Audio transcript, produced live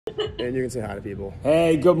And you can say hi to people.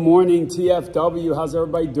 Hey, good morning, TFW. How's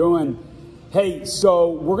everybody doing? Hey,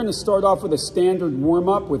 so we're going to start off with a standard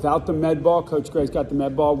warm-up without the med ball. Coach Greg's got the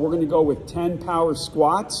med ball. We're going to go with 10 power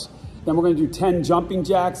squats. Then we're going to do 10 jumping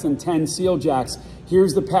jacks and 10 seal jacks.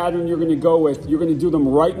 Here's the pattern you're going to go with. You're going to do them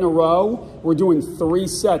right in a row. We're doing 3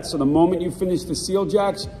 sets. So the moment you finish the seal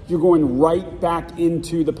jacks, you're going right back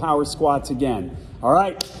into the power squats again. All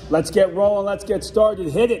right, let's get rolling. Let's get started.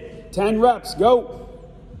 Hit it. 10 reps. Go.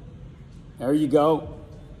 There you go.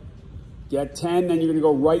 Get 10, then you're going to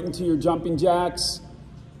go right into your jumping jacks.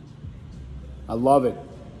 I love it.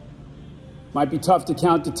 Might be tough to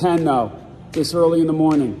count to 10, though, this early in the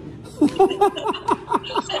morning.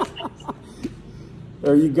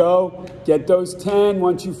 There you go. Get those 10.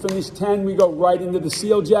 Once you finish 10, we go right into the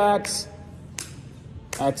seal jacks.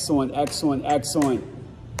 Excellent, excellent, excellent.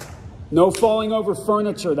 No falling over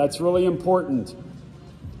furniture. That's really important.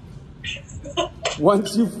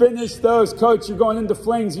 Once you finish those, Coach, you're going into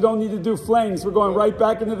flings. You don't need to do flings. We're going right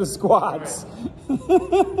back into the squats. I'm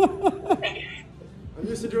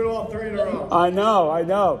used to doing all 3 in a row. I know, I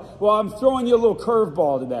know. Well, I'm throwing you a little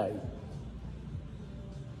curveball today.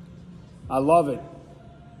 I love it.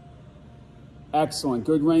 Excellent.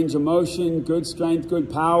 Good range of motion, good strength,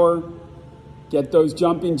 good power. Get those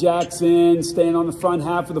jumping jacks in, staying on the front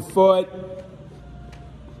half of the foot.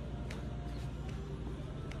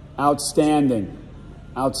 Outstanding.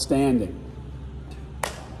 Outstanding.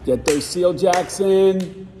 Get those seal jacks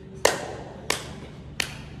in.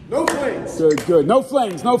 No flings. Good, good. No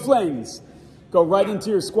flings, no flings. Go right into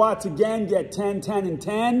your squats again. Get 10, 10, and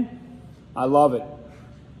 10. I love it.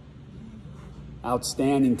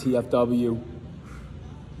 Outstanding, TFW.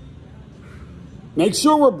 Make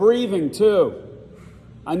sure we're breathing, too.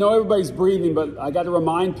 I know everybody's breathing, but I got to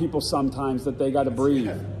remind people sometimes that they got to breathe.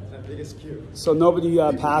 Yeah, that biggest cue. So nobody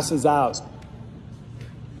passes out.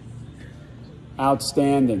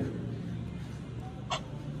 Outstanding.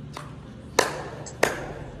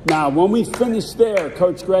 Now, when we finish there,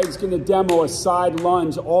 Coach Greg's going to demo a side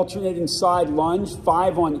lunge, alternating side lunge,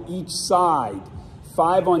 5 on each side.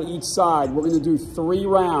 5 on each side. We're going to do 3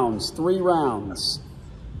 rounds, 3 rounds.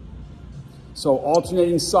 So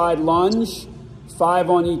alternating side lunge, 5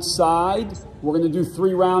 on each side. We're going to do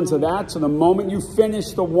 3 rounds of that. So the moment you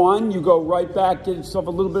finish the one, you go right back, get yourself a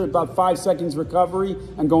little bit, about 5 seconds recovery,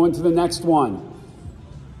 and go into the next one.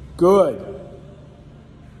 Good.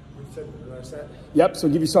 You said another set? Yep, so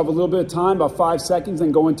give yourself a little bit of time, about 5 seconds,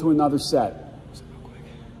 then go into another set.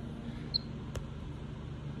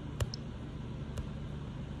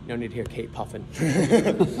 No need to hear Kate puffing.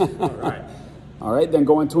 All right. All right, then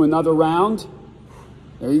go into another round.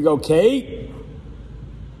 There you go, Kate.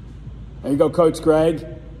 There you go, Coach Greg.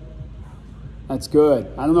 That's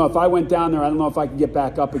good. I don't know if I went down there, I don't know if I could get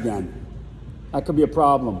back up again. That could be a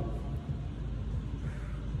problem.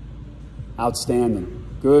 Outstanding.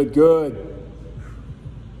 Good, good.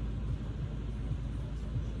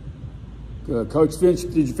 Good. Coach,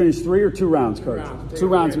 did you finish 3 or 2 rounds, Coach? 2 rounds. 2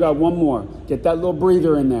 rounds. We got 1 more. Get that little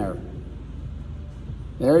breather in there.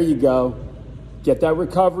 There you go. Get that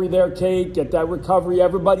recovery there, Kate. Get that recovery.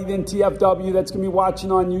 Everybody in TFW that's going to be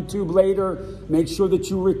watching on YouTube later, make sure that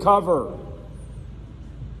you recover.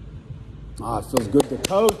 Ah, it feels good to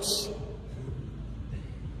coach.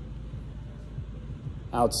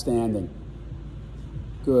 Outstanding.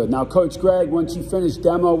 Good. Now, Coach Greg, once you finish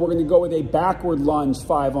demo, we're going to go with a backward lunge,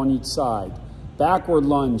 5 on each side. Backward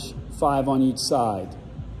lunge, 5 on each side.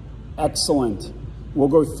 Excellent. We'll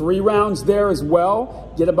go 3 rounds there as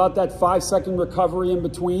well. Get about that 5-second recovery in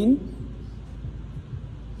between.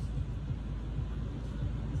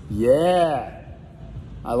 Yeah.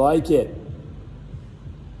 I like it.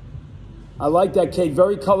 I like that, Kate.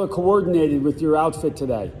 Very color coordinated with your outfit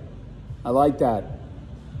today. I like that.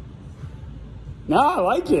 No, I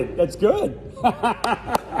like it. That's good.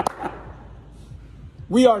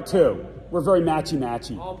 We are too. We're very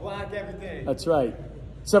matchy-matchy. All black, everything. That's right.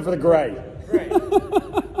 Except for the gray. Great.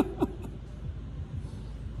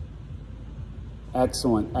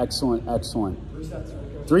 Excellent, excellent, excellent. 3 sets.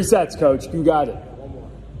 3 sets, Coach. You got it. 1 more.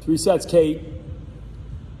 3 sets, Kate.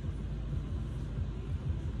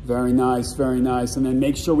 Very nice, very nice. And then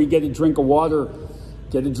make sure we get a drink of water.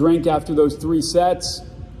 Get a drink after those 3 sets.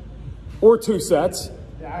 Or 2 sets.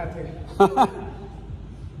 Yeah, I gotta take it.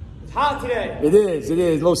 It's hot today. It is, it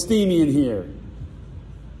is. A little steamy in here.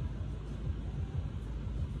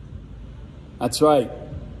 That's right.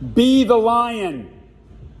 Be the lion.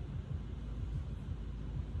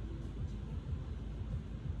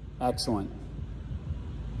 Excellent.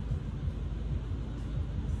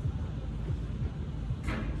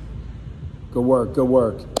 Good work, good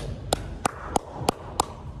work.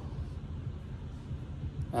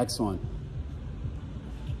 Excellent.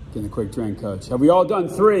 Getting a quick drink, Coach. Have we all done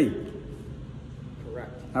 3?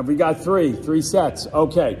 Correct. Have we got 3? 3 sets.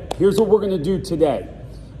 Okay, here's what we're going to do today.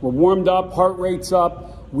 We're warmed up, heart rate's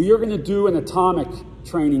up. We are going to do an atomic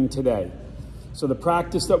training today. So the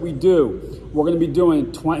practice that we do, we're going to be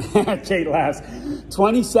doing 20, Kate laughs,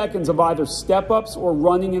 20 seconds of either step-ups or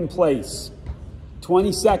running in place.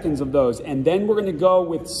 20 seconds of those. And then we're going to go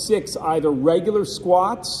with 6 either regular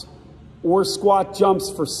squats or squat jumps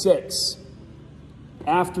for 6.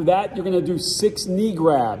 After that, you're going to do 6 knee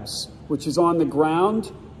grabs, which is on the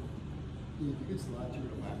ground. You can slide to the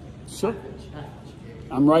left. Sure.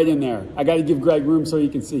 I'm right in there. I got to give Greg room so he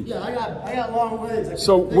can see. Yeah, I got long legs.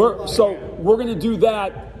 So we're going to do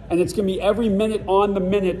that, and it's going to be every minute on the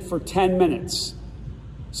minute for 10 minutes.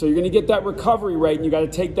 So you're going to get that recovery rate, and you got to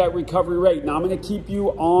take that recovery rate. Now I'm going to keep you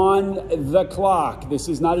on the clock. This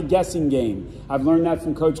is not a guessing game. I've learned that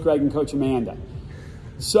from Coach Greg and Coach Amanda.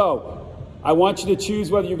 So I want you to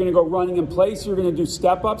choose whether you're going to go running in place or you're going to do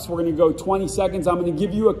step-ups. We're going to go 20 seconds. I'm going to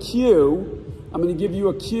give you a cue. I'm going to give you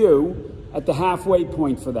a cue at the halfway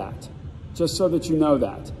point for that, just so that you know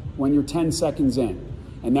that when you're 10 seconds in.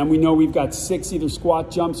 And then we know we've got 6 either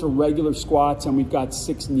squat jumps or regular squats, and we've got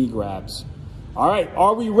 6 knee grabs. All right,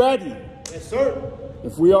 are we ready? Yes, sir.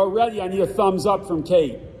 If we are ready, I need a thumbs up from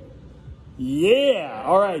Kate. Yeah,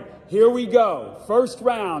 all right, here we go. First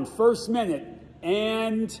round, first minute,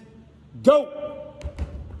 and go.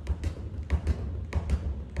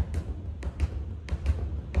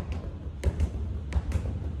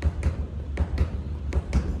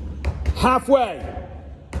 Halfway.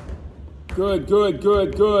 Good, good,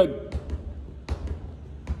 good, good.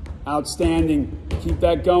 Outstanding. Keep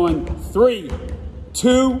that going. 3,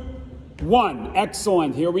 2, 1.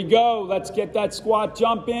 Excellent. Here we go. Let's get that squat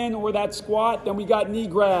jump in or that squat. Then we got knee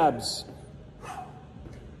grabs.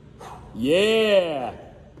 Yeah.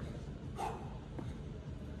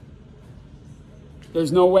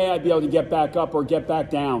 There's no way I'd be able to get back up or get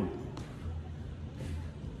back down.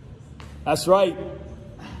 That's right.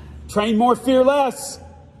 Train more fearless.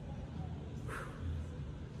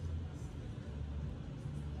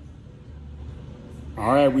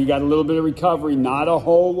 All right, we got a little bit of recovery. Not a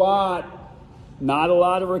whole lot. Not a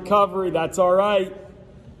lot of recovery. That's all right.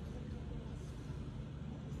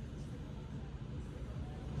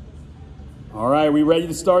 All right, we ready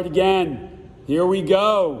to start again? Here we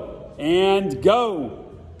go. And go.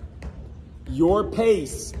 Your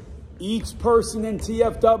pace. Each person in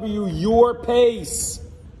TFW, your pace.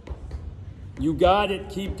 You got it.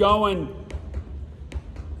 Keep going.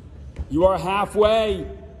 You are halfway.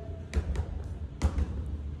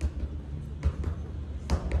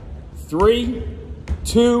 3,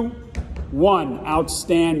 2, 1.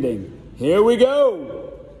 Outstanding. Here we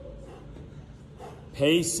go.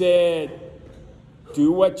 Pace it.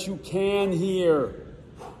 Do what you can here.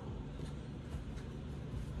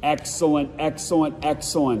 Excellent, excellent,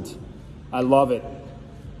 excellent. I love it.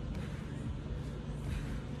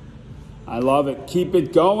 I love it. Keep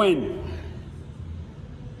it going.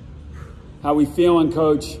 How we feeling,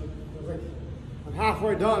 Coach? I'm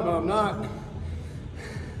halfway done, but I'm not.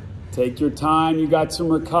 Take your time. You got some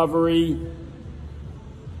recovery.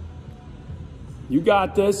 You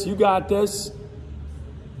got this. You got this.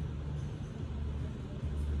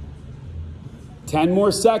 10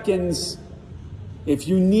 more seconds. If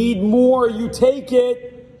you need more, you take it.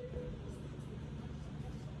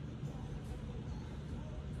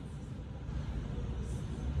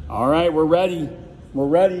 All right, we're ready. We're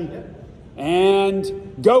ready.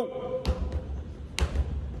 And go.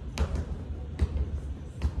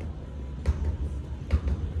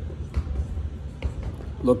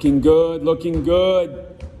 Looking good, looking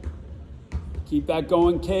good. Keep that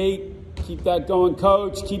going, Kate. Keep that going,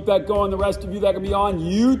 Coach. Keep that going, the rest of you that can be on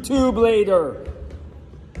YouTube later.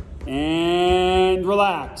 And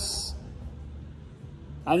relax.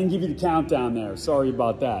 I didn't give you the countdown there. Sorry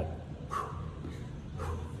about that.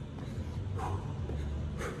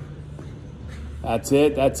 That's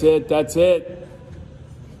it, that's it, that's it.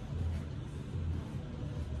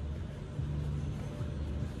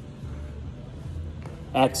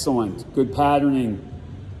 Excellent. Good patterning.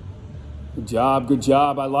 Good job, good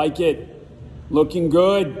job. I like it. Looking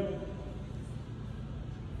good.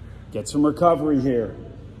 Get some recovery here.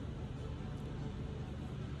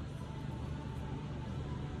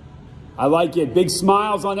 I like it. Big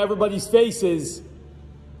smiles on everybody's faces,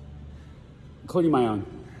 including my own.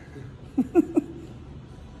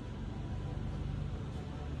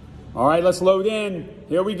 All right, let's load in.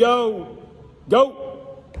 Here we go. Go.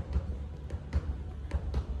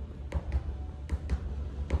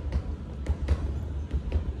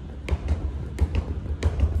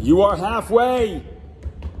 You are halfway.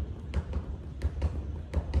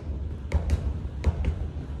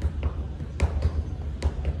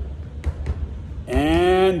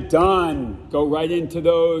 And done. Go right into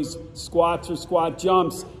those squats or squat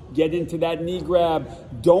jumps. Get into that knee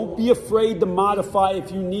grab. Don't be afraid to modify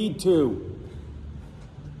if you need to.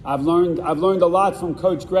 I've learned a lot from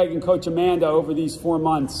Coach Greg and Coach Amanda over these 4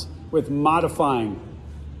 months with modifying.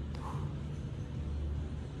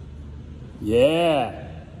 Yeah.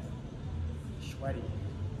 Sweaty.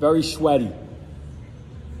 Very sweaty.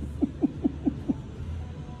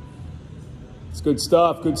 It's good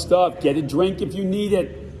stuff, good stuff. Get a drink if you need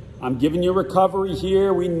it. I'm giving you recovery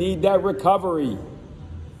here. We need that recovery.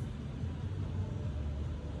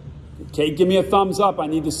 Kate, give me a thumbs up. I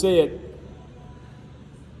need to see it.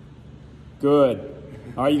 Good.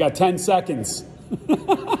 All right, you got 10 seconds.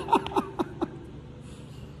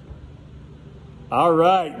 All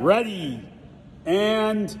right, ready,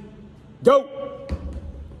 and go.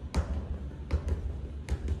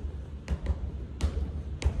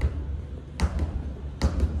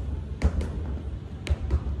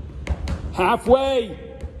 Halfway.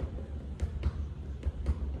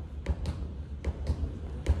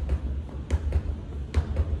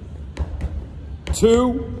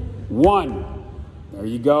 Two, one. There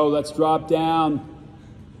you go. Let's drop down.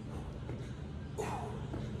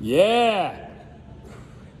 Yeah.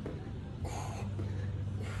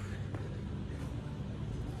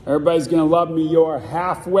 Everybody's going to love me. You're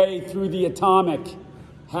halfway through the atomic.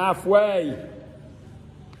 Halfway.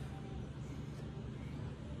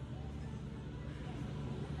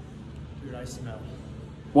 Dude, I smell.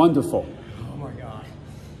 Wonderful. Oh my God.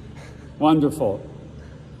 Wonderful.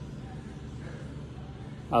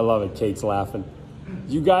 I love it. Kate's laughing.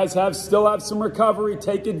 You guys still have some recovery.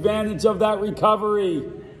 Take advantage of that recovery.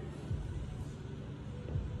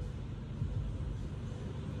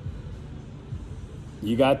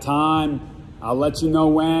 You got time. I'll let you know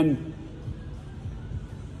when.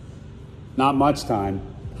 Not much time.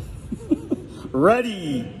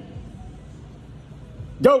 Ready.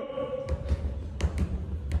 Go.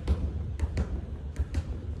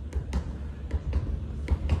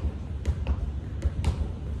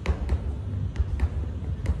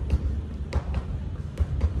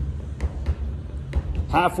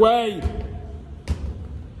 Halfway.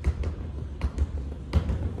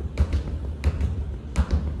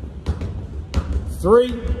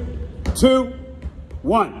 Three, two,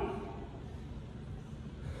 one.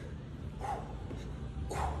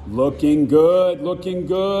 Looking good, looking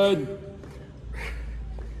good.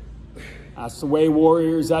 That's the way,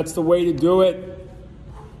 Warriors. That's the way to do it.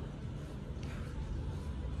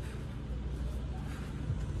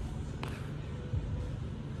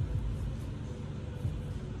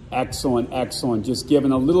 Excellent, excellent. Just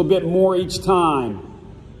giving a little bit more each time.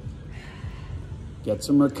 Get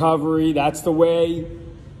some recovery. That's the way.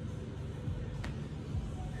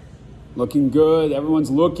 Looking good.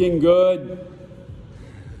 Everyone's looking good.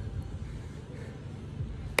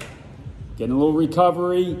 Getting a little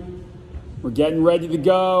recovery. We're getting ready to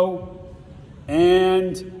go.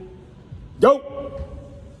 And go.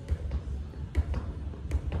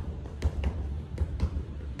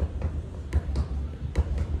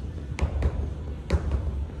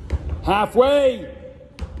 Halfway.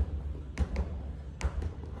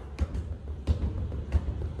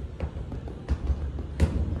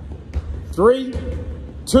 Three,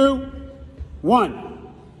 two, one.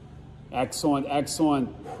 Excellent, excellent.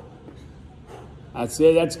 That's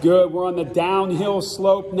it, that's good. We're on the downhill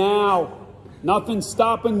slope now. Nothing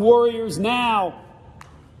stopping Warriors now.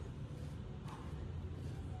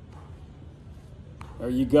 There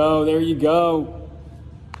you go, there you go.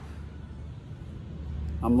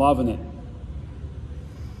 I'm loving it.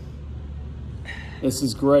 This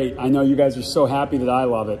is great. I know you guys are so happy that I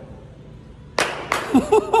love it.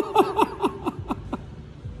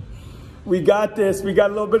 We got this. We got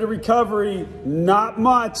a little bit of recovery. Not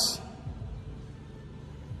much.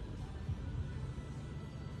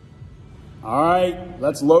 All right,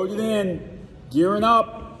 let's load it in. Gearing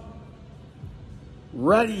up.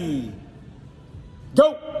 Ready.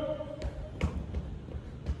 Go.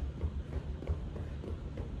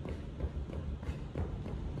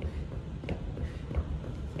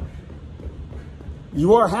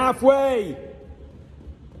 You are halfway.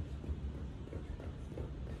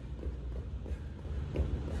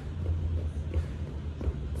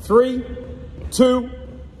 Three, two,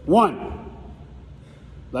 one.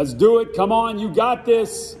 Let's do it. Come on, you got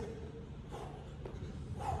this.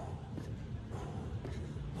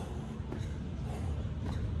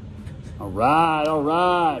 All right, all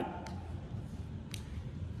right.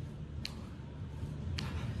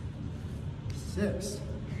 6.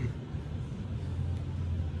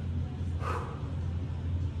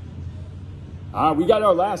 We got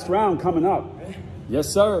our last round coming up. Yes,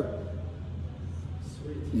 sir.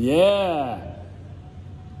 Sweet. Yeah.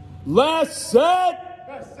 Last set.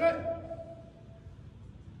 That's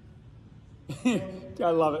it.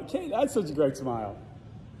 Gotta love it. Kate, that's such a great smile.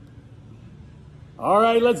 All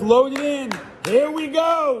right, let's load it in. Here we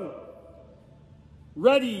go.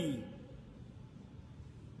 Ready.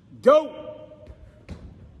 Go.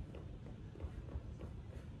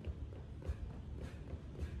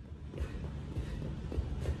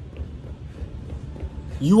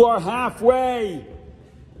 You are halfway.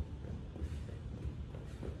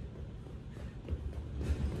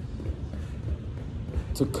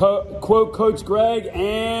 To quote Coach Greg,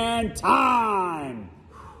 and time.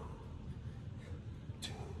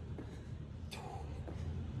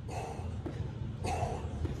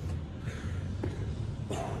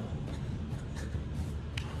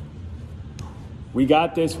 We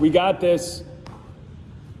got this. We got this.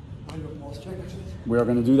 We are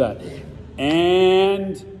going to do that.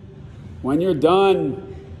 And when you're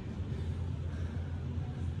done.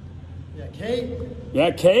 Yeah, Kate.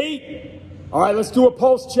 Yeah, Kate. All right, let's do a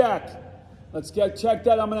pulse check. Let's check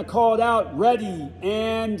that. I'm going to call it out. Ready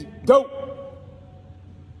and go.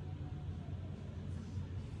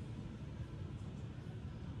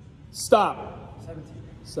 Stop. 17.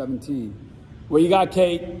 17. What you got,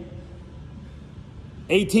 Kate?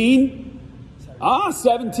 18?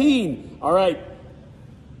 17. All right.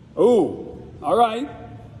 Ooh, all right.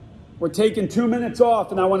 We're taking 2 minutes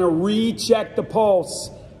off, and I want to recheck the pulse.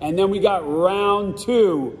 And then we got round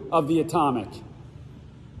 2 of the atomic.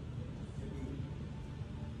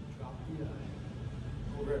 Drop the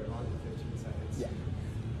overhead run for 15 seconds. Yeah.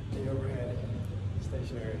 The overhead,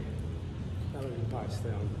 stationary. That would probably stay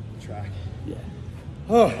on the track. Yeah.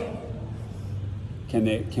 Oh. Can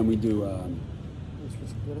we do?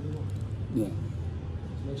 Yeah.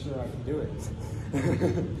 Make sure I can do it.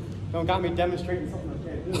 Don't got me demonstrating something I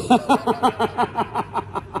can't do.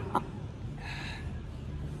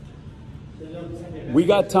 We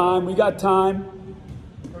got time. We got time.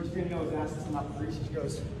 Coach Danielle was asking about the She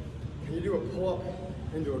goes, can you do a pull-up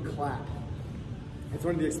into a clap? It's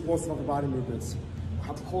one of the explosive upper body movements.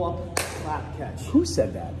 A pull-up, clap, catch. Who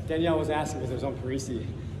said that? Danielle was asking because it was on Parisi.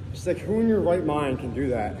 She's like, who in your right mind can do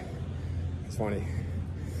that? It's funny.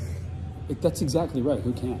 That's exactly right.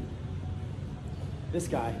 Who can? This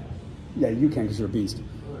guy. Yeah, you can because you're a beast.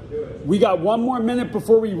 I'm gonna do it. We got 1 more minute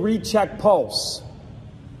before we recheck pulse.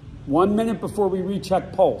 1 minute before we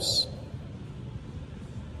recheck pulse.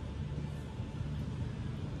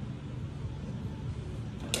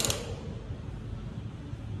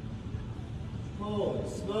 Holy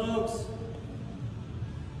smokes.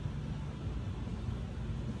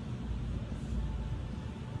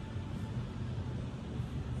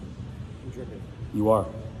 I'm dripping. You are.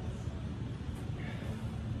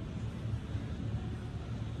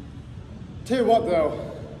 Tell you what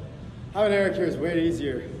though, having Eric here is way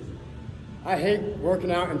easier. I hate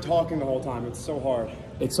working out and talking the whole time. It's so hard.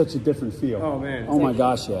 It's such a different feel. Oh man. Oh my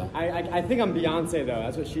gosh, yeah. I think I'm Beyonce though.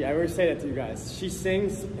 That's what I always say that to you guys. She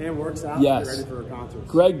sings and works out Yes. to get ready for her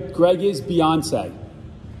concerts. Greg is Beyonce.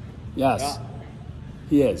 Yes. Yeah.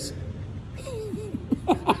 He is.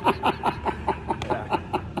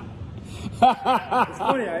 It's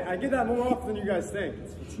funny. I get that more often than you guys think.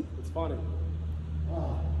 It's funny.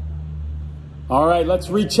 All right, let's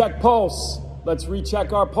recheck pulse. Let's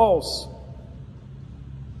recheck our pulse.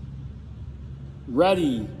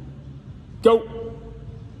 Ready. Go.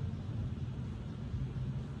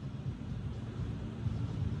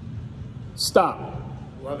 Stop.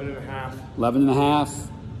 11 and a half. 11 and a half.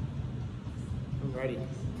 I'm ready.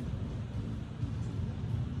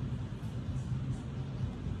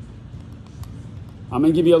 I'm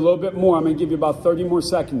going to give you a little bit more. I'm going to give you about 30 more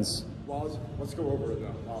seconds. Well, let's go over it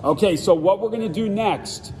though. Okay, so what we're going to do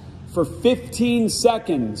next, for 15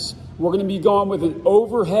 seconds, we're going to be going with an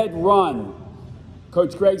overhead run.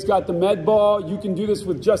 Coach Greg's got the med ball. You can do this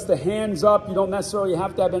with just the hands up. You don't necessarily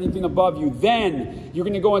have to have anything above you. Then you're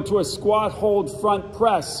going to go into a squat hold front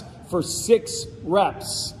press for 6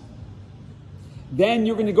 reps. Then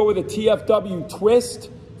you're going to go with a TFW twist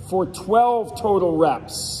for 12 total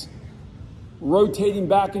reps. Rotating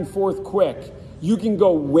back and forth quick. You can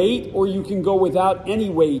go weight or you can go without any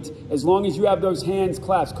weight as long as you have those hands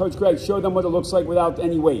clasped. Coach Greg, show them what it looks like without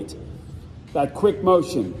any weight. That quick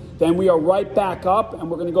motion. Then we are right back up and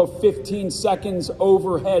we're going to go 15 seconds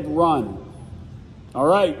overhead run. All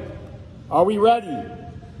right. Are we ready?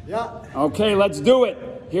 Yeah. Okay, let's do it.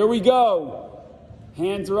 Here we go.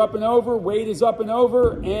 Hands are up and over. Weight is up and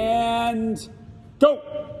over. And Go.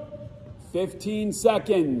 15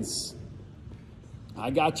 seconds.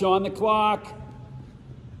 I got you on the clock.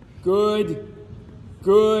 Good.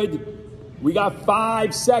 Good. We got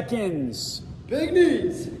 5 seconds. Big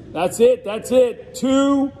knees. That's it. That's it.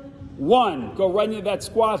 2, 1. Go right into that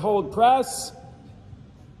squat, hold, press.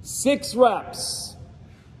 6 reps.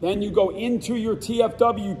 Then you go into your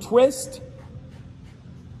TFW twist.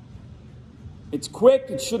 It's quick.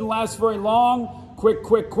 It shouldn't last very long. Quick,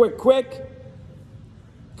 quick, quick, quick.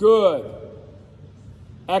 Good.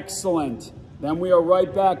 Excellent. Then we are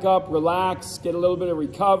right back up. Relax. Get a little bit of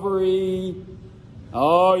recovery.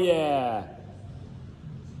 Oh, yeah.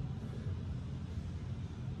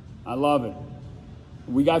 I love it.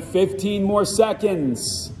 We got 15 more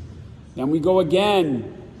seconds. Then we go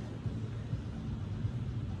again.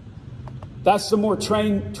 That's some more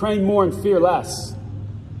train more and fear less.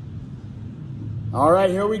 All right,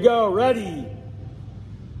 here we go. Ready?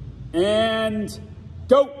 And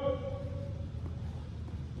go.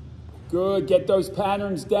 Good. Get those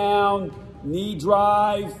patterns down. Knee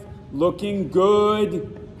drive. Looking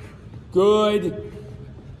good. Good.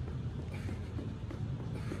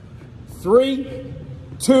 3,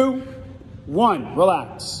 2, 1.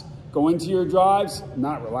 Relax. Go into your drives.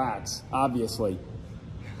 Not relax, obviously.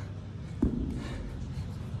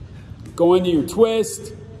 Go into your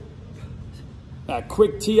twist. That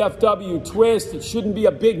quick TFW twist. It shouldn't be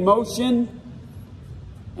a big motion.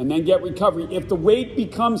 And then get recovery. If the weight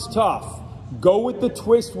becomes tough, go with the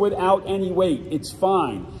twist without any weight. It's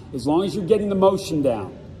fine, as long as you're getting the motion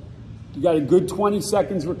down. You got a good 20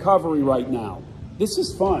 seconds recovery right now. This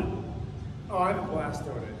is fun. Oh, I have a blast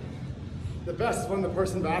doing it. The best is when the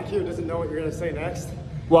person back here doesn't know what you're going to say next.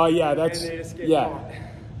 Well, yeah, that's, And they just get yeah. caught.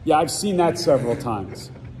 Yeah, I've seen that several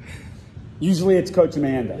times. Usually it's Coach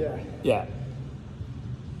Amanda. Yeah. Yeah.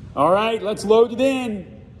 All right, let's load it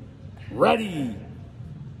in. Ready.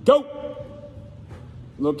 Go.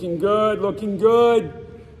 Looking good, looking good.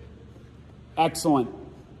 Excellent.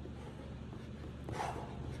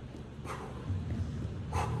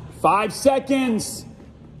 5 seconds.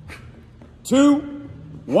 2,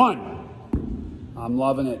 1. I'm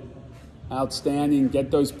loving it. Outstanding. Get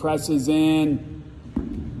those presses in.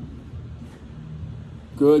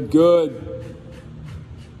 Good, good.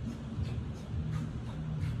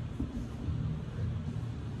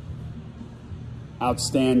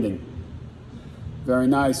 Outstanding. Very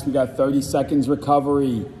nice. We got 30 seconds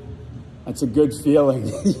recovery. That's a good feeling.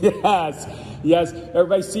 Yes. Yes.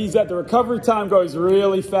 Everybody sees that. The recovery time goes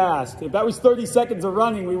really fast. If that was 30 seconds of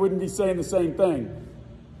running, we wouldn't be saying the same thing.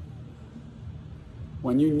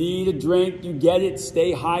 When you need a drink, you get it.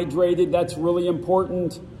 Stay hydrated. That's really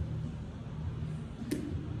important.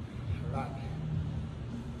 All right.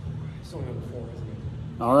 It's only number 4, isn't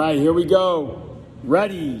it? All right, here we go.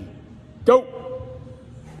 Ready. Go.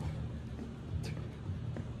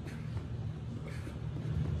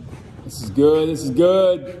 This is good. This is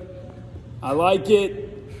good. I like it.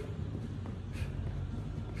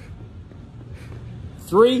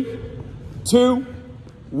 3, 2,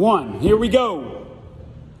 1. Here we go.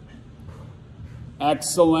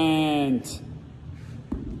 Excellent.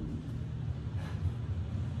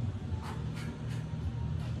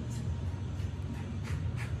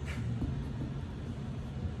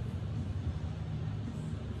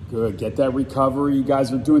 Good. Get that recovery. You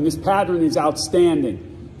guys are doing this. Pattern is outstanding.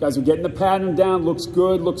 You guys are getting the pattern down. Looks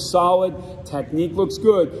good. Looks solid. Technique looks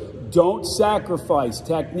good. Don't sacrifice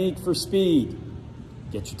technique for speed.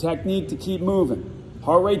 Get your technique to keep moving.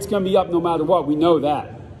 Heart rate's going to be up no matter what. We know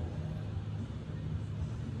that.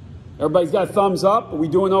 Everybody's got a thumbs up. Are we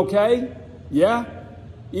doing okay? Yeah?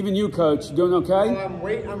 Even you, Coach, you doing okay? I'm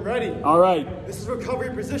ready. All right. This is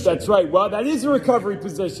recovery position. That's right. Well, that is a recovery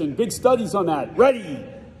position. Big studies on that. Ready.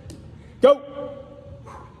 Go.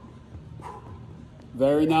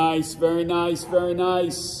 Very nice, very nice, very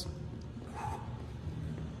nice.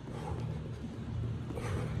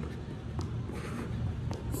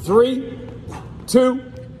 Three, 2,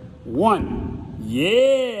 1.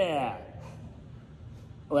 Yeah.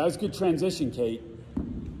 Oh, that was a good transition, Kate.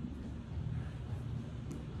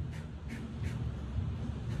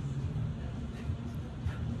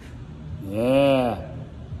 Yeah.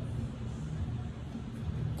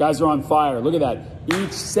 Guys are on fire. Look at that.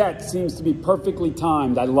 Each set seems to be perfectly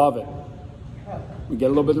timed. I love it. We get a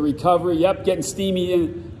little bit of recovery. Yep, getting steamy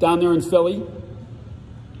down there in Philly.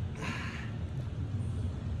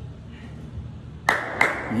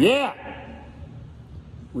 Yeah.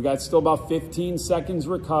 We got still about 15 seconds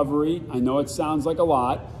recovery. I know it sounds like a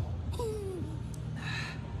lot.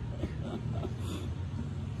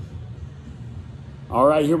 All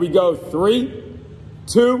right, here we go. 3,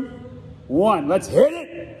 2, 1. Let's hit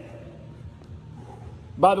it.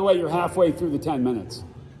 By the way, you're halfway through the 10 minutes.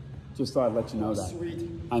 Just thought I'd let you know that. Sweet.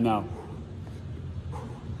 I know.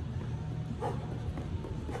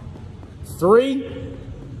 3,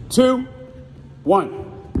 2, 1.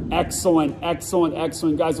 Excellent, excellent,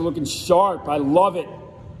 excellent. Guys are looking sharp. I love it.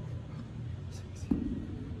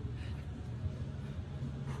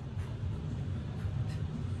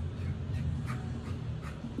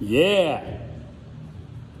 Yeah.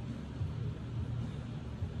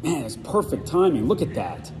 Man, it's perfect timing. Look at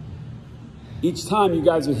that. Each time you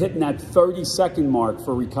guys are hitting that 30-second mark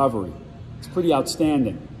for recovery. It's pretty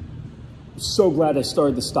outstanding. I'm so glad I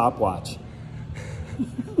started the stopwatch.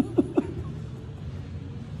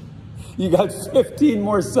 You got 15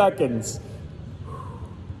 more seconds.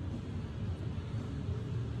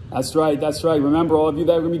 That's right, that's right. Remember, all of you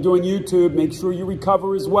that are going to be doing YouTube, make sure you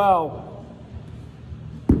recover as well.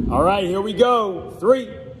 All right, here we go. 3,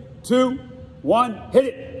 2, 1, hit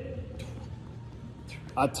it.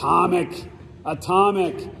 Atomic,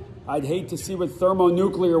 atomic. I'd hate to see what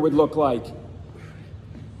thermonuclear would look like.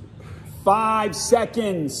 5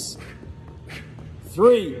 seconds.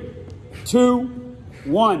 3, 2,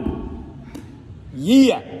 1.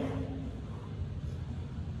 Yeah.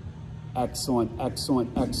 Excellent,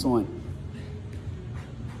 excellent, excellent.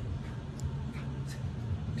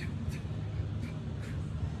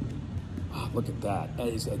 Oh, look at that. That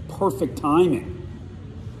is a perfect timing.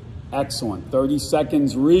 Excellent. 30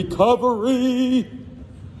 seconds recovery.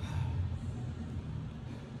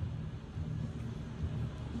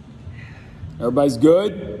 Everybody's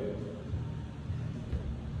good?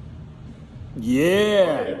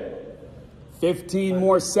 Yeah. 15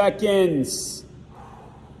 more seconds.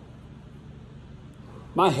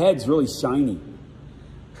 My head's really shiny.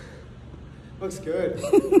 Looks good.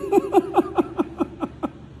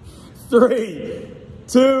 3,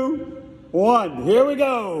 2, 1. Here we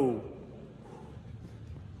go.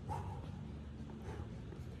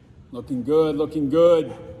 Looking good, looking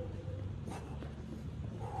good.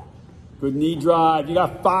 Good knee drive. You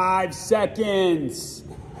got 5 seconds.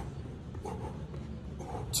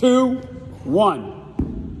 2,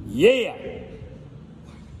 1. Yeah.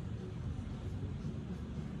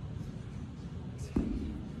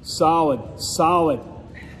 Solid, solid.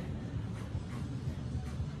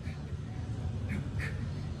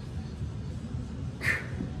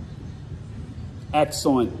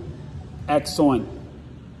 Excellent, excellent.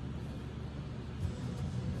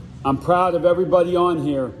 I'm proud of everybody on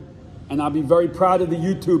here, and I'll be very proud of the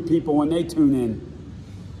YouTube people when they tune in.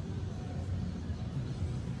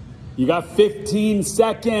 You got 15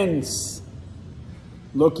 seconds.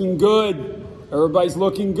 Looking good. Everybody's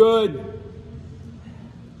looking good.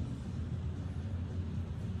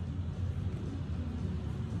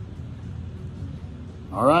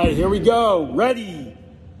 All right, here we go. Ready.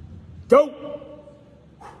 Go.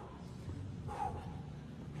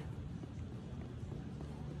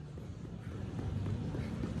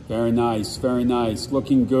 Very nice, very nice.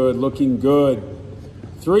 Looking good, looking good.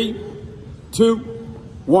 3, 2,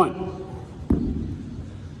 1.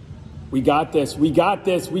 We got this, we got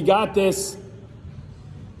this, we got this.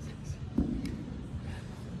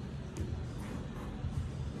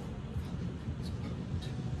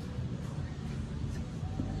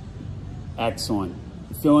 Excellent.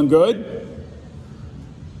 Feeling good?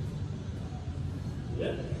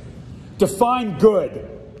 Yeah. Define good.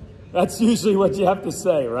 That's usually what you have to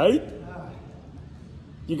say, right?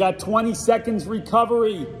 You got 20 seconds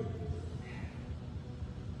recovery.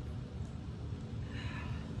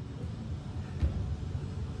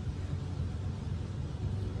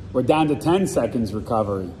 We're down to 10 seconds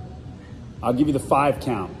recovery. I'll give you the 5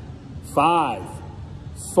 count. 5,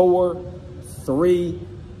 4, 3,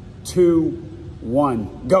 2,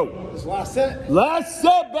 1. Go. This last set. Last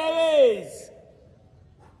set, babies.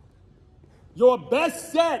 Your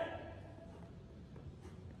best set.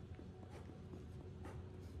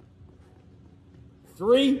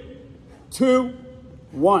 3, 2,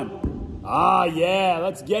 1. Ah, yeah,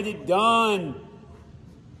 let's get it done.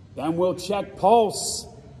 Then we'll check pulse.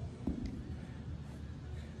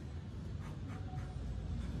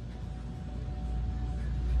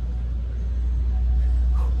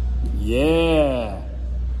 Yeah.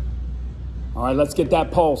 All right, let's get that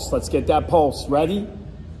pulse. Let's get that pulse. Ready?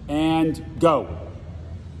 And go.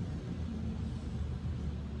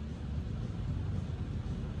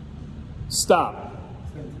 Stop.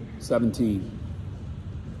 17.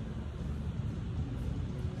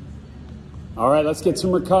 All right, let's get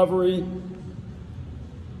some recovery.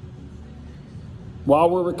 While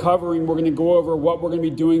we're recovering, we're going to go over what we're going to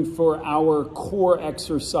be doing for our core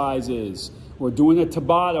exercises. We're doing a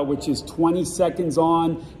Tabata, which is 20 seconds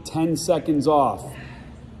on, 10 seconds off.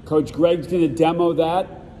 Coach Greg's going to demo that.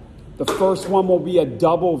 The first one will be a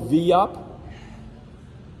double V-up.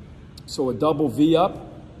 So a double V-up.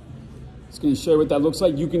 It's going to show you what that looks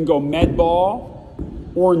like. You can go med ball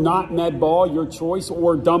or not med ball, your choice,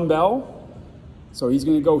 or dumbbell. So he's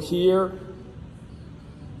going to go here,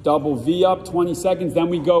 double V-up, 20 seconds. Then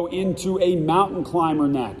we go into a mountain climber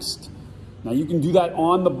next. Now you can do that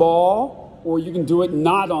on the ball, or you can do it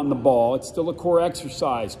not on the ball. It's still a core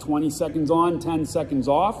exercise. 20 seconds on, 10 seconds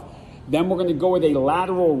off. Then we're going to go with a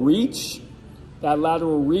lateral reach. That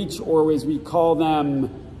lateral reach, or as we call them,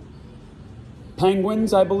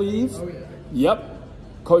 penguins, I believe. Oh, yeah. Yep.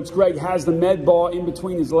 Coach Greg has the med ball in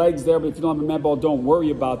between his legs there, but if you don't have a med ball, don't worry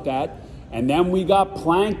about that. And then we got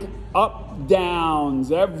plank up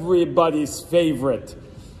downs, everybody's favorite.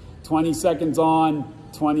 20 seconds on,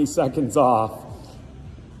 20 seconds off.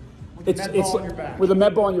 With a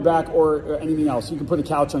med ball on your back or anything else. You can put a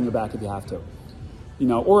couch on your back if you have to. You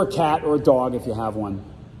know, or a cat or a dog if you have one.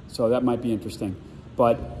 So that might be interesting.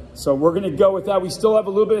 So we're going to go with that. We still have a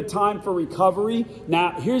little bit of time for recovery.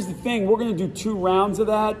 Now, here's the thing. We're going to do 2 rounds of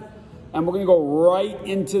that, and we're going to go right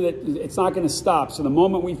into the, it's not going to stop. So the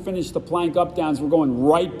moment we finish the plank up downs, we're going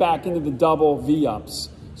right back into the double V-ups.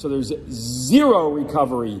 So there's 0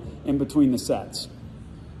 recovery in between the sets.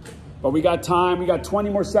 But we got time. We got 20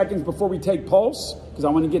 more seconds before we take pulse, because I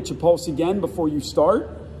want to get your pulse again before you start.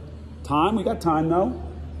 Time. We got time, though.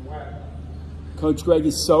 Coach Greg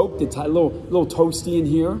is soaked. It's a little toasty in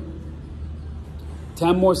here.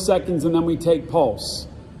 10 more seconds, and then we take pulse.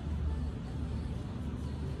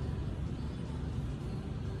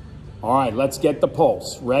 All right, let's get the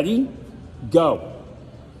pulse. Ready? Go.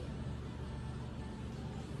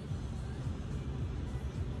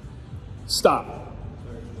 Stop.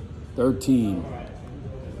 13.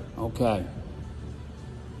 Okay.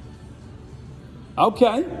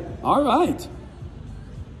 Okay. All right.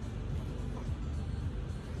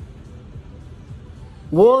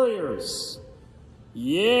 Warriors.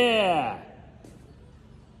 Yeah.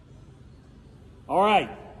 All right.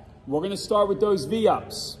 We're going to start with those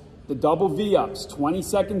V-ups. The double V-ups. 20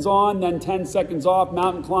 seconds on, then 10 seconds off.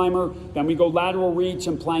 Mountain climber. Then we go lateral reach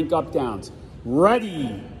and plank up downs.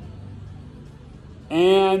 Ready.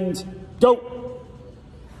 And go.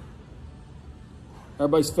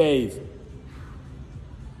 Everybody's fave.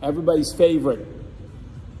 Everybody's favorite.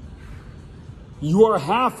 You are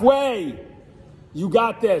halfway. You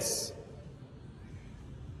got this.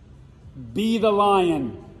 Be the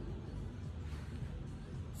lion.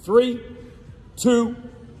 3, 2,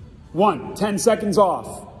 1. 10 seconds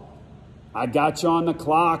off. I got you on the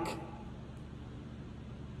clock.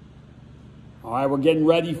 All right, we're getting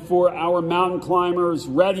ready for our mountain climbers.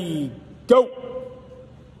 Ready, go.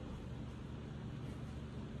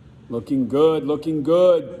 Looking good, looking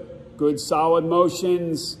good. Good solid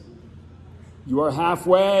motions. You are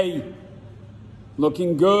halfway.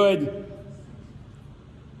 Looking good.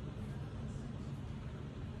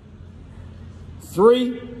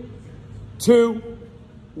 3, 2,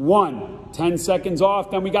 1. 10 seconds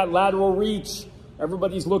off. Then we got lateral reach.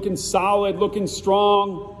 Everybody's looking solid, looking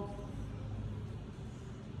strong.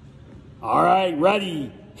 All right,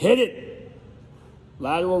 ready. Hit it.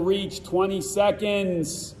 Lateral reach, 20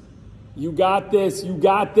 seconds. You got this. You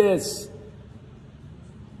got this.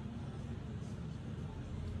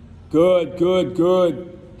 Good, good,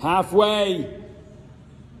 good. Halfway.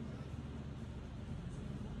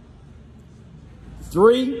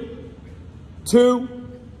 3, 2,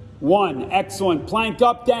 1. Excellent. Plank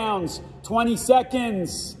up downs. 20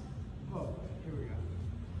 seconds. Oh, here we go.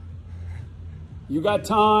 You got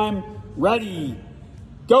time. Ready.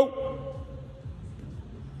 Go.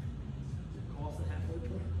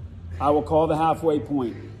 I will call the halfway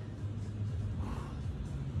point.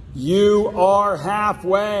 You are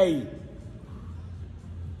halfway.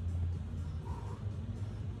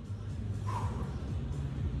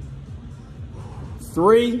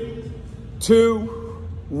 Three, 2,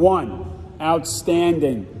 1.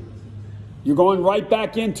 Outstanding. You're going right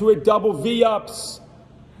back into it. Double V-ups.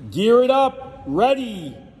 Gear it up.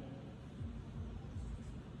 Ready.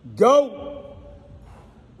 Go.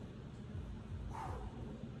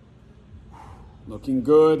 Looking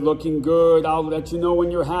good, looking good. I'll let you know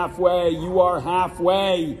when you're halfway. You are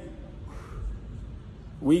halfway.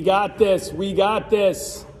 We got this. We got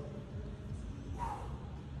this.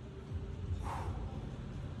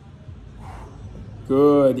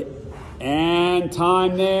 Good. And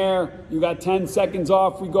time there. You got 10 seconds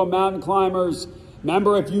off. We go mountain climbers.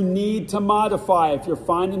 Remember, if you need to modify, if you're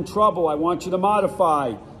finding trouble, I want you to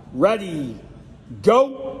modify. Ready.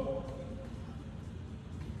 Go.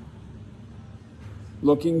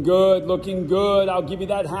 Looking good, looking good. I'll give you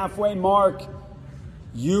that halfway mark.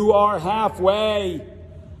 You are halfway.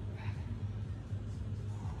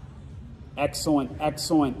 Excellent,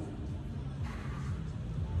 excellent.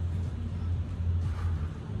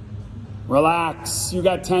 Relax. You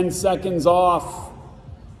got 10 seconds off.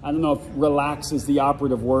 I don't know if relax is the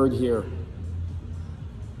operative word here.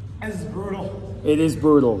 This is brutal. It is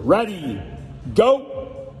brutal. Ready,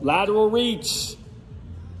 go. Lateral reach.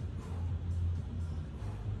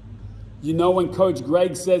 You know when Coach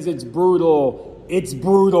Greg says it's brutal, it's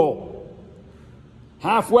brutal.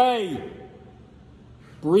 Halfway.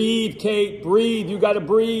 Breathe, Kate, breathe. You got to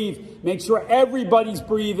breathe. Make sure everybody's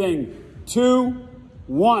breathing. 2,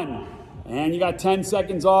 1. And you got 10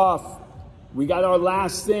 seconds off. We got our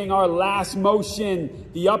last thing, our last motion,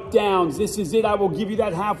 the up downs. This is it. I will give you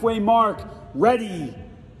that halfway mark. Ready,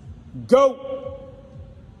 go.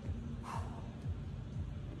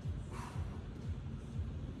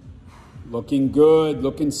 Looking good,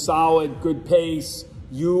 looking solid, good pace.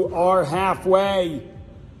 You are halfway.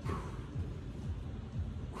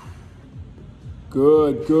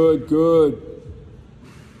 Good, good, good.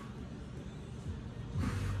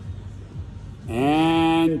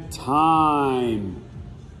 And time.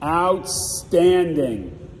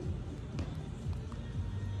 Outstanding.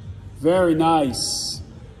 Very nice.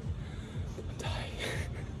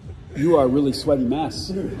 You are a really sweaty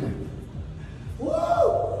mess.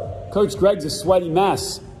 Whoa! Coach Greg's a sweaty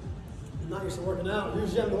mess. I'm not used to working out.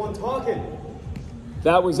 Usually I'm the one talking.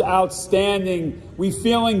 That was outstanding. We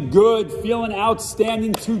feeling good, feeling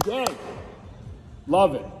outstanding today.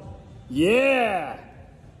 Love it. Yeah.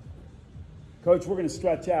 Coach, we're going to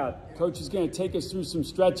stretch out. Coach is going to take us through some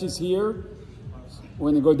stretches here.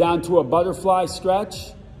 We're going to go down to a butterfly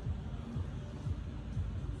stretch.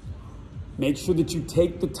 Make sure that you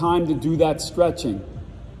take the time to do that stretching.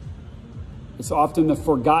 It's often the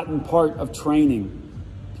forgotten part of training.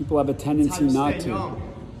 People have a tendency not to.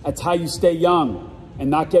 Young. That's how you stay young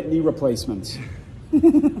and not get knee replacements.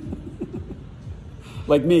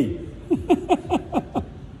 Like me.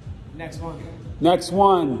 Next one. Next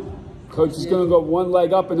one. Coach is going to go one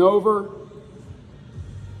leg up and over.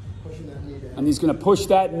 Pushing that knee down. And he's going to push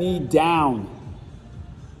that knee down.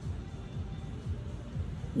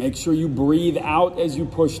 Make sure you breathe out as you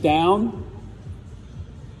push down.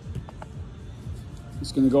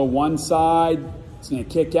 He's going to go one side. He's going to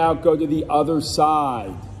kick out, go to the other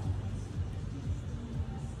side.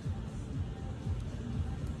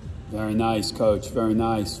 Very nice, Coach. Very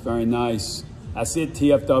nice. Very nice. That's it,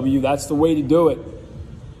 TFW. That's the way to do it.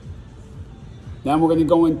 Then we're going to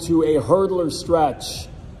go into a hurdler stretch.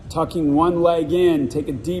 Tucking one leg in. Take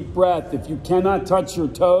a deep breath. If you cannot touch your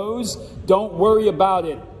toes, don't worry about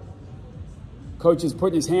it. Coach is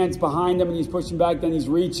putting his hands behind him and he's pushing back, then he's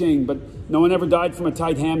reaching. But no one ever died from a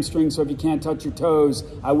tight hamstring, so if you can't touch your toes,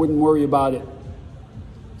 I wouldn't worry about it.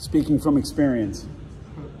 Speaking from experience.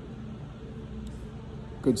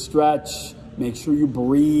 Good stretch. Make sure you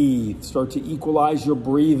breathe. Start to equalize your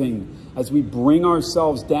breathing as we bring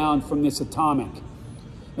ourselves down from this atomic.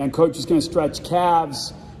 And Coach is going to stretch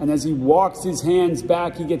calves, and as he walks his hands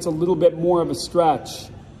back, he gets a little bit more of a stretch.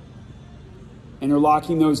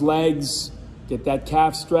 Interlocking those legs. Get that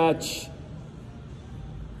calf stretch.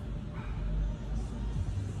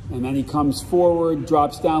 And then he comes forward,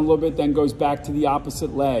 drops down a little bit, then goes back to the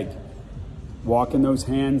opposite leg. Walking those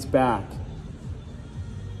hands back.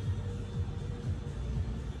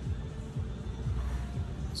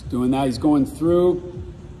 He's doing that. He's going through.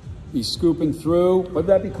 He's scooping through. What would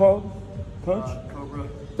that be called, Coach? Cobra.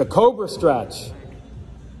 The cobra stretch.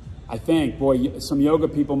 I think, boy, some yoga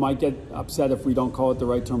people might get upset if we don't call it the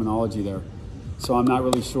right terminology there. So I'm not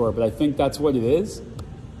really sure, but I think that's what it is.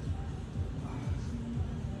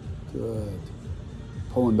 Good.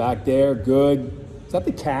 Pulling back there, good. Is that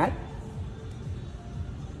the cat?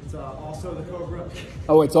 It's also the cobra.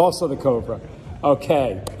 Oh, it's also the cobra.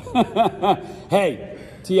 Okay. Hey,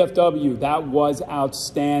 TFW, that was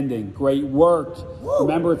outstanding. Great work. Woo.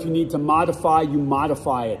 Remember, if you need to modify, you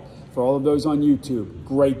modify it. For all of those on YouTube,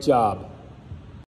 great job.